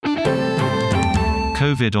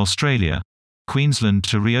COVID Australia. Queensland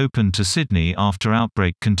to reopen to Sydney after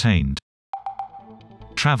outbreak contained.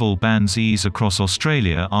 Travel bans ease across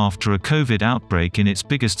Australia after a COVID outbreak in its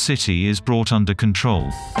biggest city is brought under control.